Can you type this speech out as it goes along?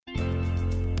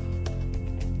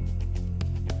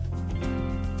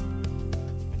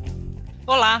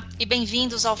Olá e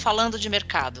bem-vindos ao Falando de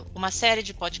Mercado, uma série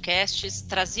de podcasts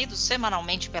trazidos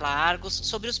semanalmente pela Argos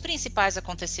sobre os principais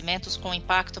acontecimentos com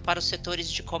impacto para os setores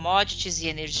de commodities e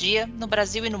energia no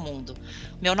Brasil e no mundo.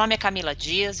 Meu nome é Camila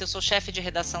Dias, eu sou chefe de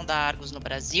redação da Argos no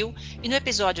Brasil e no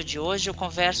episódio de hoje eu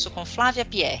converso com Flávia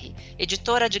Pierre,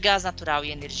 editora de gás natural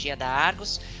e energia da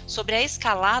Argos, sobre a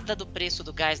escalada do preço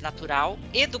do gás natural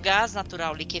e do gás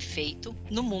natural liquefeito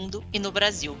no mundo e no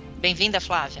Brasil. Bem-vinda,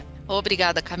 Flávia.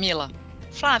 Obrigada, Camila.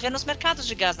 Flávia, nos mercados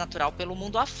de gás natural pelo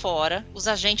mundo afora, os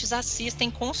agentes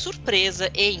assistem com surpresa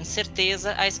e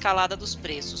incerteza à escalada dos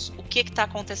preços. O que está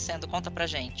acontecendo? Conta pra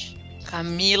gente.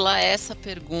 Camila, essa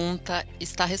pergunta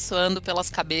está ressoando pelas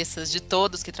cabeças de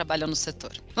todos que trabalham no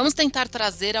setor. Vamos tentar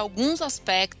trazer alguns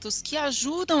aspectos que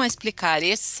ajudam a explicar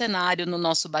esse cenário no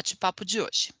nosso bate-papo de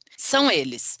hoje. São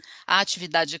eles: a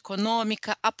atividade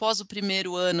econômica após o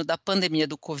primeiro ano da pandemia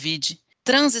do Covid,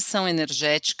 transição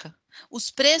energética,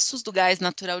 os preços do gás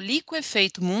natural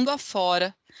liquefeito mundo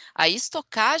afora, a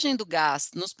estocagem do gás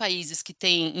nos países que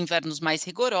têm invernos mais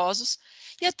rigorosos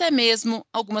e até mesmo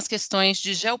algumas questões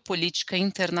de geopolítica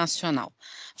internacional.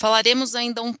 Falaremos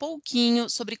ainda um pouquinho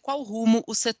sobre qual rumo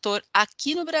o setor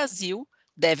aqui no Brasil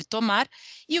deve tomar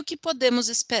e o que podemos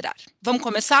esperar. Vamos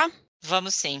começar?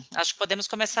 Vamos sim. Acho que podemos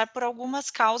começar por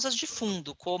algumas causas de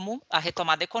fundo, como a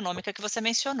retomada econômica que você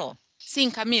mencionou.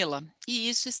 Sim, Camila, e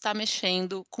isso está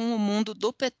mexendo com o mundo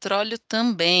do petróleo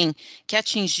também, que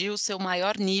atingiu seu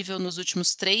maior nível nos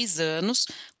últimos 3 anos,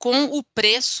 com o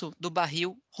preço do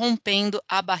barril rompendo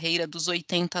a barreira dos US$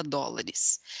 80.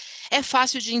 É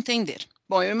fácil de entender.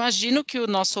 Bom, eu imagino que o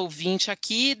nosso ouvinte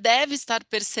aqui deve estar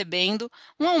percebendo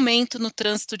um aumento no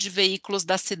trânsito de veículos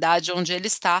da cidade onde ele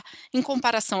está, em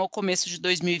comparação ao começo de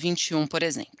 2021, por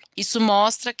exemplo. Isso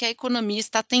mostra que a economia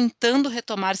está tentando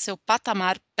retomar seu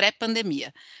patamar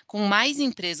pré-pandemia, com mais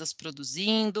empresas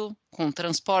produzindo, com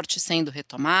transporte sendo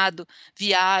retomado,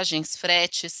 viagens,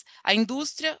 fretes, a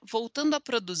indústria voltando a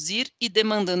produzir e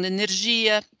demandando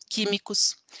energia,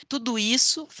 químicos. Tudo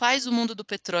isso faz o mundo do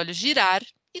petróleo girar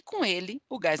e, com ele,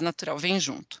 o gás natural vem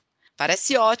junto.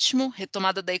 Parece ótimo,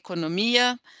 retomada da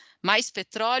economia, mais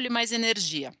petróleo e mais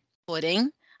energia.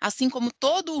 Porém, assim como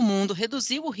todo o mundo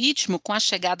reduziu o ritmo com a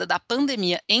chegada da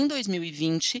pandemia em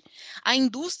 2020, a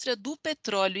indústria do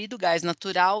petróleo e do gás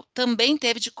natural também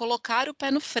teve de colocar o pé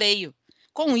no freio.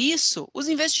 Com isso, os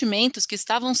investimentos que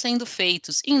estavam sendo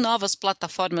feitos em novas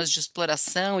plataformas de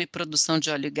exploração e produção de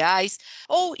óleo e gás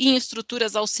ou em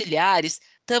estruturas auxiliares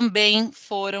também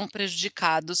foram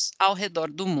prejudicados ao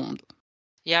redor do mundo.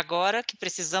 E agora que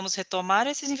precisamos retomar,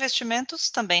 esses investimentos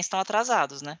também estão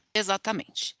atrasados, né?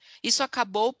 Exatamente. Isso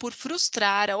acabou por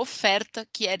frustrar a oferta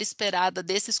que era esperada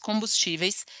desses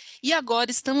combustíveis, e agora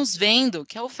estamos vendo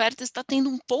que a oferta está tendo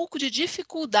um pouco de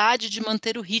dificuldade de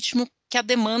manter o ritmo que a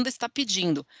demanda está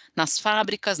pedindo, nas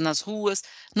fábricas, nas ruas,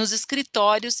 nos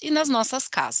escritórios e nas nossas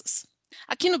casas.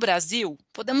 Aqui no Brasil,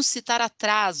 podemos citar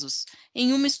atrasos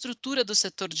em uma estrutura do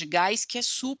setor de gás que é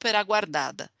super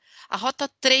aguardada. A Rota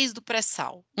 3 do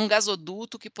pré-sal, um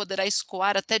gasoduto que poderá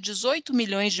escoar até 18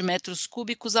 milhões de metros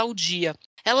cúbicos ao dia.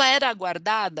 Ela era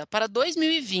aguardada para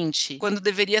 2020, quando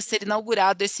deveria ser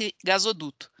inaugurado esse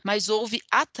gasoduto, mas houve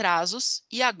atrasos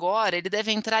e agora ele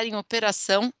deve entrar em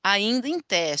operação ainda em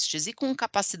testes e com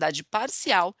capacidade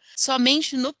parcial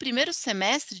somente no primeiro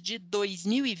semestre de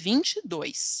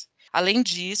 2022. Além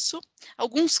disso,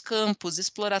 alguns campos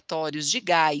exploratórios de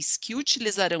gás que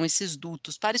utilizarão esses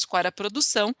dutos para escoar a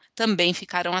produção também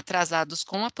ficaram atrasados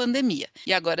com a pandemia.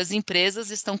 E agora as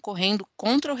empresas estão correndo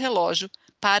contra o relógio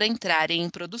para entrarem em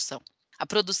produção. A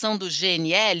produção do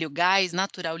GNL, o gás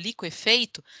natural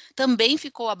liquefeito, também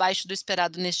ficou abaixo do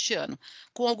esperado neste ano,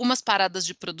 com algumas paradas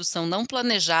de produção não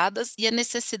planejadas e a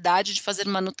necessidade de fazer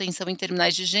manutenção em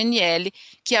terminais de GNL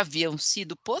que haviam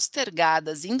sido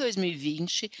postergadas em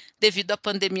 2020 devido à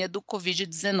pandemia do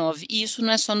Covid-19. E isso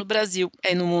não é só no Brasil,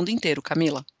 é no mundo inteiro,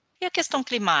 Camila. E a questão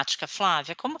climática,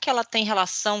 Flávia, como que ela tem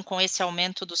relação com esse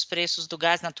aumento dos preços do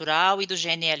gás natural e do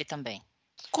GNL também?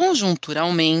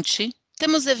 Conjunturalmente,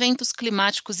 temos eventos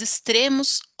climáticos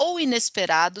extremos ou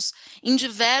inesperados em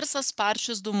diversas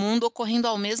partes do mundo ocorrendo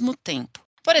ao mesmo tempo.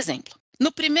 Por exemplo,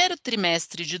 no primeiro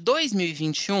trimestre de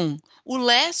 2021, o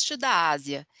leste da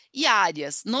Ásia e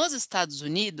áreas nos Estados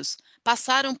Unidos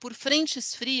passaram por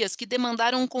frentes frias que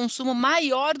demandaram um consumo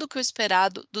maior do que o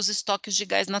esperado dos estoques de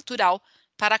gás natural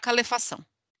para a calefação.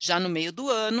 Já no meio do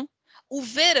ano, O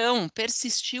verão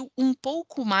persistiu um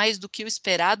pouco mais do que o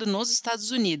esperado nos Estados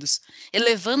Unidos,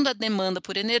 elevando a demanda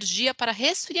por energia para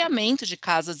resfriamento de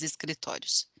casas e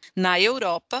escritórios. Na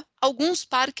Europa, alguns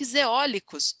parques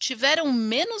eólicos tiveram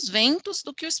menos ventos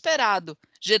do que o esperado,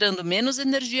 gerando menos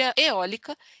energia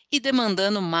eólica e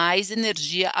demandando mais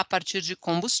energia a partir de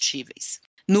combustíveis.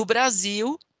 No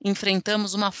Brasil,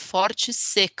 enfrentamos uma forte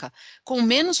seca, com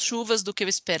menos chuvas do que o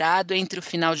esperado entre o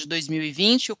final de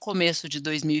 2020 e o começo de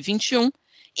 2021,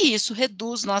 e isso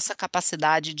reduz nossa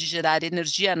capacidade de gerar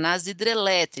energia nas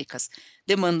hidrelétricas,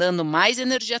 demandando mais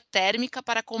energia térmica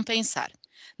para compensar.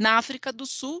 Na África do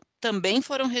Sul, também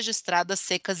foram registradas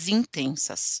secas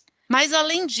intensas. Mas,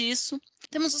 além disso,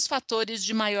 temos os fatores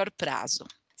de maior prazo.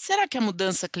 Será que a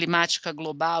mudança climática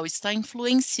global está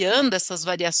influenciando essas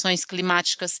variações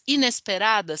climáticas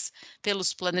inesperadas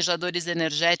pelos planejadores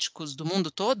energéticos do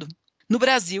mundo todo? No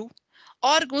Brasil,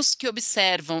 órgãos que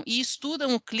observam e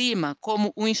estudam o clima,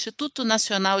 como o Instituto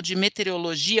Nacional de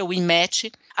Meteorologia, o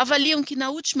IMET, avaliam que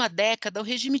na última década o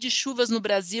regime de chuvas no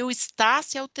Brasil está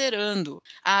se alterando.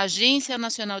 A Agência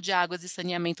Nacional de Águas e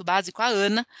Saneamento Básico, a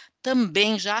ANA,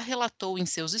 também já relatou em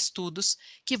seus estudos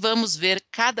que vamos ver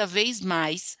cada vez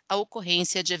mais a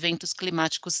ocorrência de eventos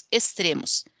climáticos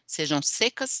extremos, sejam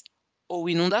secas ou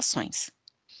inundações.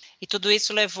 E tudo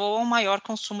isso levou a um maior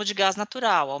consumo de gás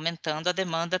natural, aumentando a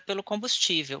demanda pelo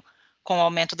combustível. Com o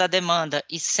aumento da demanda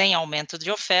e sem aumento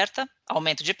de oferta,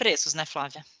 aumento de preços, né,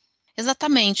 Flávia?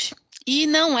 Exatamente. E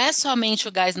não é somente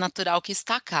o gás natural que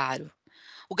está caro.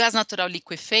 O gás natural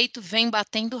liquefeito vem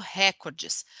batendo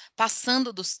recordes,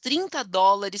 passando dos US$ 30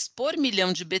 por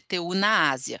milhão de BTU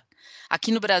na Ásia.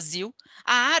 Aqui no Brasil,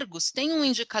 a Argos tem um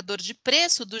indicador de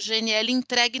preço do GNL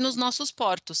entregue nos nossos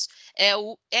portos. É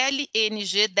o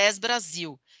LNG 10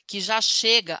 Brasil, que já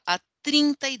chega a R$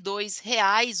 32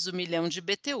 o milhão de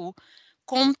BTU,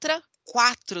 contra US$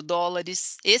 4,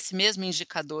 esse mesmo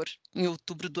indicador, em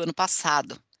outubro do ano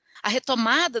passado. A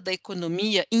retomada da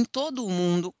economia em todo o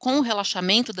mundo, com o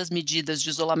relaxamento das medidas de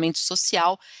isolamento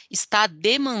social, está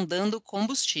demandando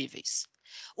combustíveis.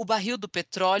 O barril do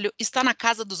petróleo está na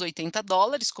casa dos US$ 80,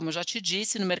 como eu já te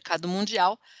disse, no mercado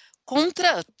mundial,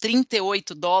 contra US$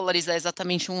 38 há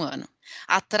exatamente um ano.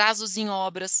 Atrasos em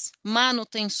obras,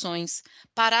 manutenções,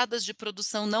 paradas de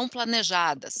produção não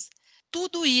planejadas.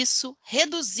 Tudo isso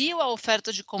reduziu a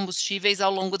oferta de combustíveis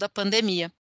ao longo da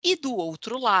pandemia. E do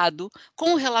outro lado,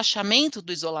 com o relaxamento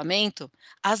do isolamento,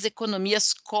 as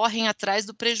economias correm atrás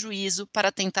do prejuízo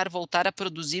para tentar voltar a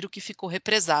produzir o que ficou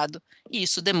represado, e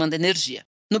isso demanda energia.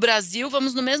 No Brasil,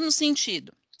 vamos no mesmo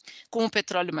sentido. Com o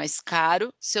petróleo mais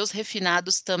caro, seus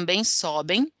refinados também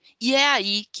sobem, e é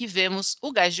aí que vemos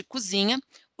o gás de cozinha,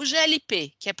 o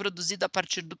GLP, que é produzido a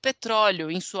partir do petróleo,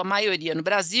 em sua maioria no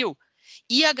Brasil,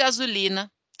 e a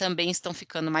gasolina também estão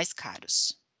ficando mais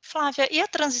caros. Flávia, e a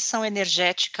transição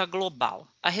energética global?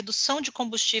 A redução de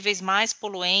combustíveis mais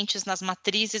poluentes nas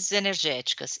matrizes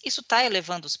energéticas, isso está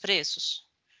elevando os preços?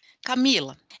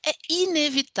 Camila, é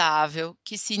inevitável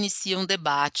que se inicie um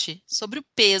debate sobre o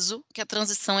peso que a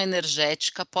transição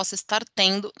energética possa estar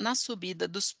tendo na subida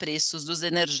dos preços dos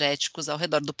energéticos ao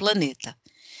redor do planeta.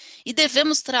 E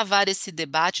devemos travar esse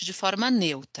debate de forma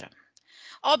neutra.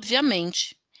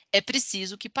 Obviamente, é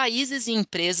preciso que países e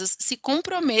empresas se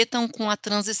comprometam com a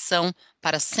transição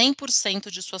para 100%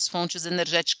 de suas fontes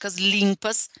energéticas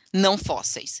limpas, não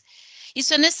fósseis.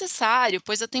 Isso é necessário,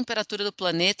 pois a temperatura do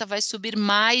planeta vai subir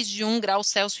mais de 1,5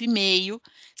 graus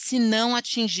se não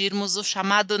atingirmos o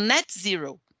chamado net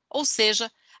zero, ou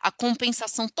seja, a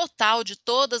compensação total de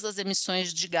todas as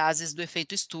emissões de gases do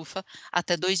efeito estufa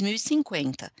até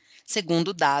 2050,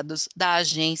 segundo dados da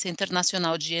Agência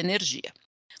Internacional de Energia.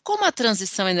 Como a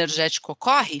transição energética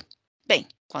ocorre? Bem,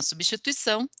 com a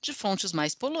substituição de fontes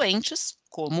mais poluentes,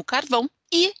 como o carvão,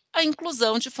 e a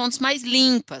inclusão de fontes mais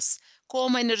limpas,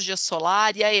 como a energia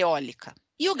solar e a eólica.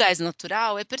 E o gás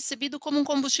natural é percebido como um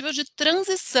combustível de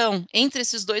transição entre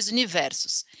esses dois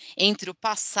universos, entre o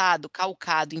passado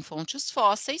calcado em fontes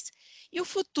fósseis e o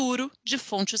futuro de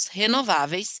fontes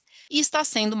renováveis, e está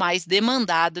sendo mais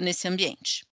demandado nesse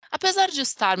ambiente. Apesar de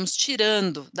estarmos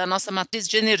tirando da nossa matriz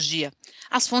de energia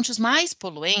as fontes mais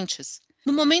poluentes,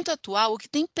 no momento atual, o que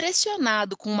tem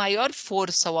pressionado com maior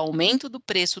força o aumento do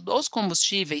preço dos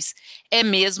combustíveis é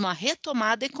mesmo a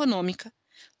retomada econômica,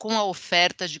 com a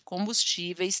oferta de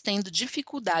combustíveis tendo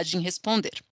dificuldade em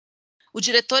responder. O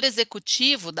diretor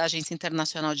executivo da Agência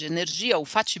Internacional de Energia, o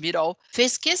Fatih,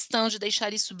 fez questão de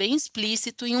deixar isso bem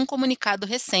explícito em um comunicado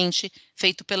recente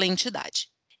feito pela entidade.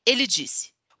 Ele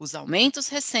disse: os aumentos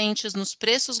recentes nos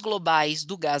preços globais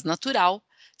do gás natural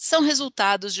são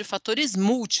resultados de fatores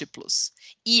múltiplos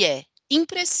e é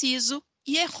impreciso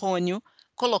e errôneo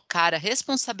colocar a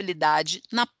responsabilidade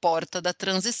na porta da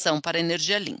transição para a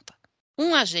energia limpa.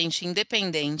 Um agente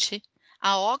independente,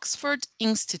 a Oxford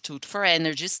Institute for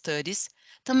Energy Studies,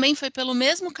 também foi pelo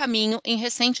mesmo caminho em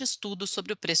recente estudo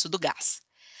sobre o preço do gás.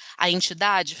 A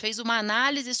entidade fez uma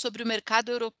análise sobre o mercado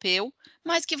europeu,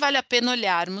 mas que vale a pena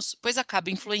olharmos, pois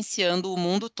acaba influenciando o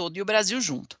mundo todo e o Brasil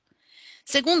junto.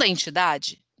 Segundo a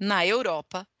entidade, na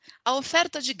Europa, a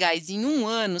oferta de gás em um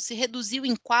ano se reduziu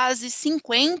em quase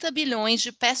 50 bilhões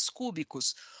de pés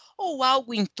cúbicos, ou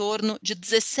algo em torno de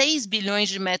 16 bilhões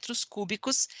de metros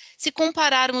cúbicos, se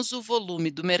compararmos o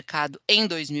volume do mercado em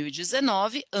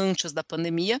 2019, antes da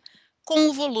pandemia, com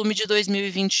o volume de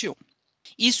 2021.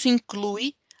 Isso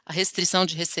inclui a restrição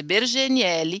de receber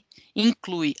GNL,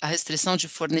 inclui a restrição de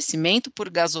fornecimento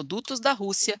por gasodutos da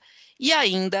Rússia e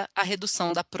ainda a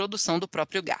redução da produção do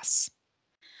próprio gás.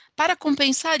 Para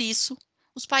compensar isso,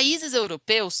 os países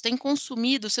europeus têm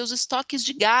consumido seus estoques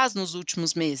de gás nos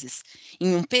últimos meses,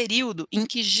 em um período em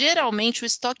que geralmente o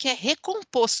estoque é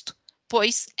recomposto,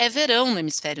 pois é verão no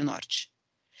hemisfério norte.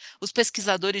 Os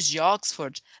pesquisadores de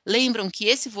Oxford lembram que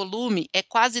esse volume é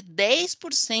quase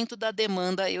 10% da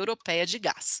demanda europeia de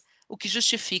gás, o que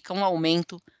justifica um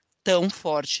aumento tão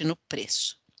forte no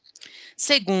preço.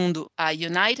 Segundo a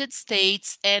United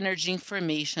States Energy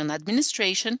Information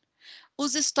Administration,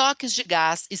 os estoques de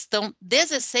gás estão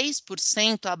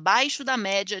 16% abaixo da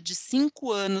média de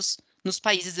 5 anos nos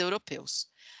países europeus.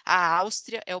 A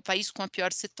Áustria é o país com a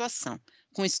pior situação,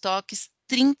 com estoques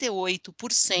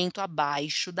 38%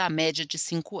 abaixo da média de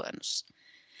 5 anos.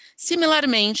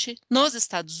 Similarmente, nos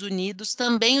Estados Unidos,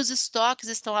 também os estoques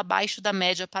estão abaixo da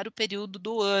média para o período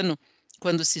do ano,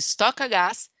 quando se estoca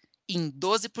gás, em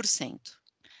 12%.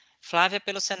 Flávia,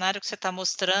 pelo cenário que você está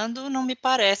mostrando, não me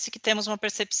parece que temos uma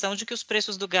percepção de que os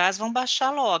preços do gás vão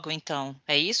baixar logo, então.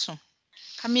 É isso?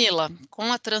 Camila,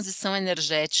 com a transição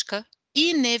energética,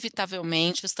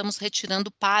 inevitavelmente estamos retirando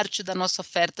parte da nossa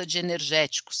oferta de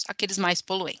energéticos, aqueles mais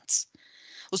poluentes.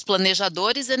 Os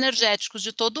planejadores energéticos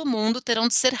de todo o mundo terão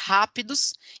de ser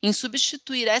rápidos em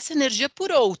substituir essa energia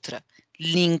por outra,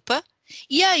 limpa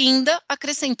e ainda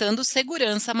acrescentando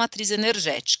segurança à matriz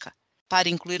energética. Para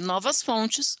incluir novas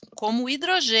fontes, como o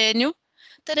hidrogênio,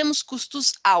 teremos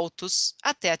custos altos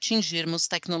até atingirmos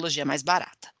tecnologia mais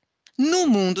barata. No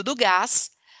mundo do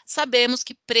gás, sabemos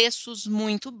que preços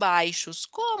muito baixos,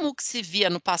 como o que se via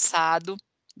no passado,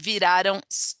 viraram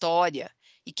história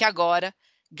e que agora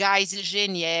gás e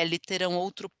GNL terão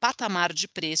outro patamar de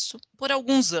preço por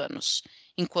alguns anos,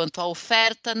 enquanto a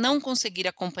oferta não conseguir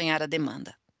acompanhar a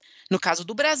demanda. No caso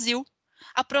do Brasil,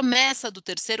 a promessa do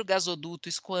terceiro gasoduto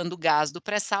escoando gás do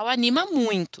pré-sal anima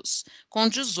muitos, com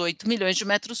 18 milhões de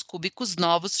metros cúbicos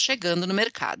novos chegando no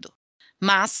mercado.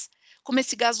 Mas, como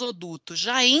esse gasoduto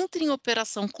já entra em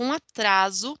operação com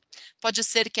atraso, pode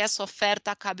ser que essa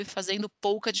oferta acabe fazendo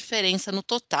pouca diferença no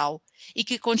total e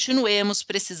que continuemos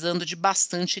precisando de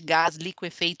bastante gás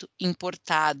liquefeito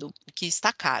importado, o que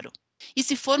está caro. E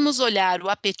se formos olhar o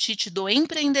apetite do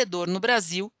empreendedor no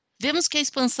Brasil, vemos que a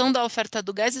expansão da oferta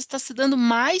do gás está se dando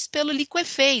mais pelo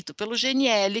liquefeito, pelo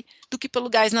GNL, do que pelo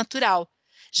gás natural,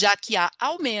 já que há,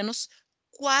 ao menos,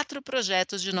 4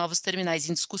 projetos de novos terminais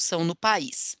em discussão no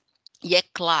país. E é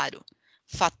claro,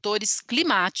 fatores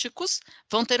climáticos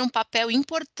vão ter um papel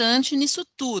importante nisso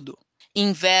tudo.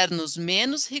 Invernos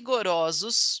menos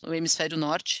rigorosos no hemisfério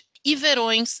norte e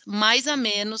verões mais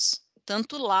amenos,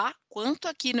 tanto lá quanto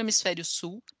aqui no hemisfério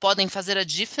sul, podem fazer a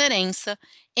diferença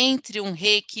entre um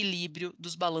reequilíbrio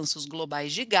dos balanços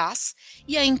globais de gás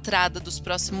e a entrada dos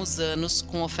próximos anos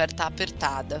com oferta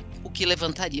apertada, o que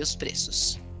levantaria os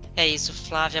preços. É isso,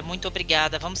 Flávia, muito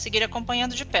obrigada. Vamos seguir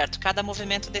acompanhando de perto cada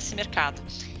movimento desse mercado.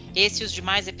 Esse e os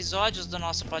demais episódios do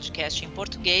nosso podcast em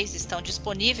português estão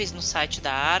disponíveis no site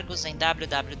da Argos em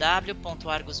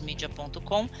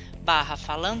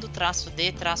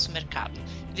www.argosmedia.com/falando-de-mercado.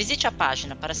 Visite a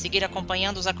página para seguir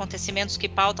acompanhando os acontecimentos que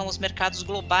pautam os mercados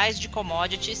globais de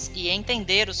commodities e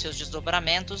entender os seus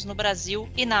desdobramentos no Brasil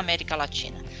e na América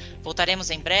Latina. Voltaremos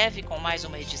em breve com mais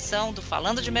uma edição do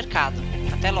Falando de Mercado.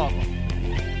 Até logo!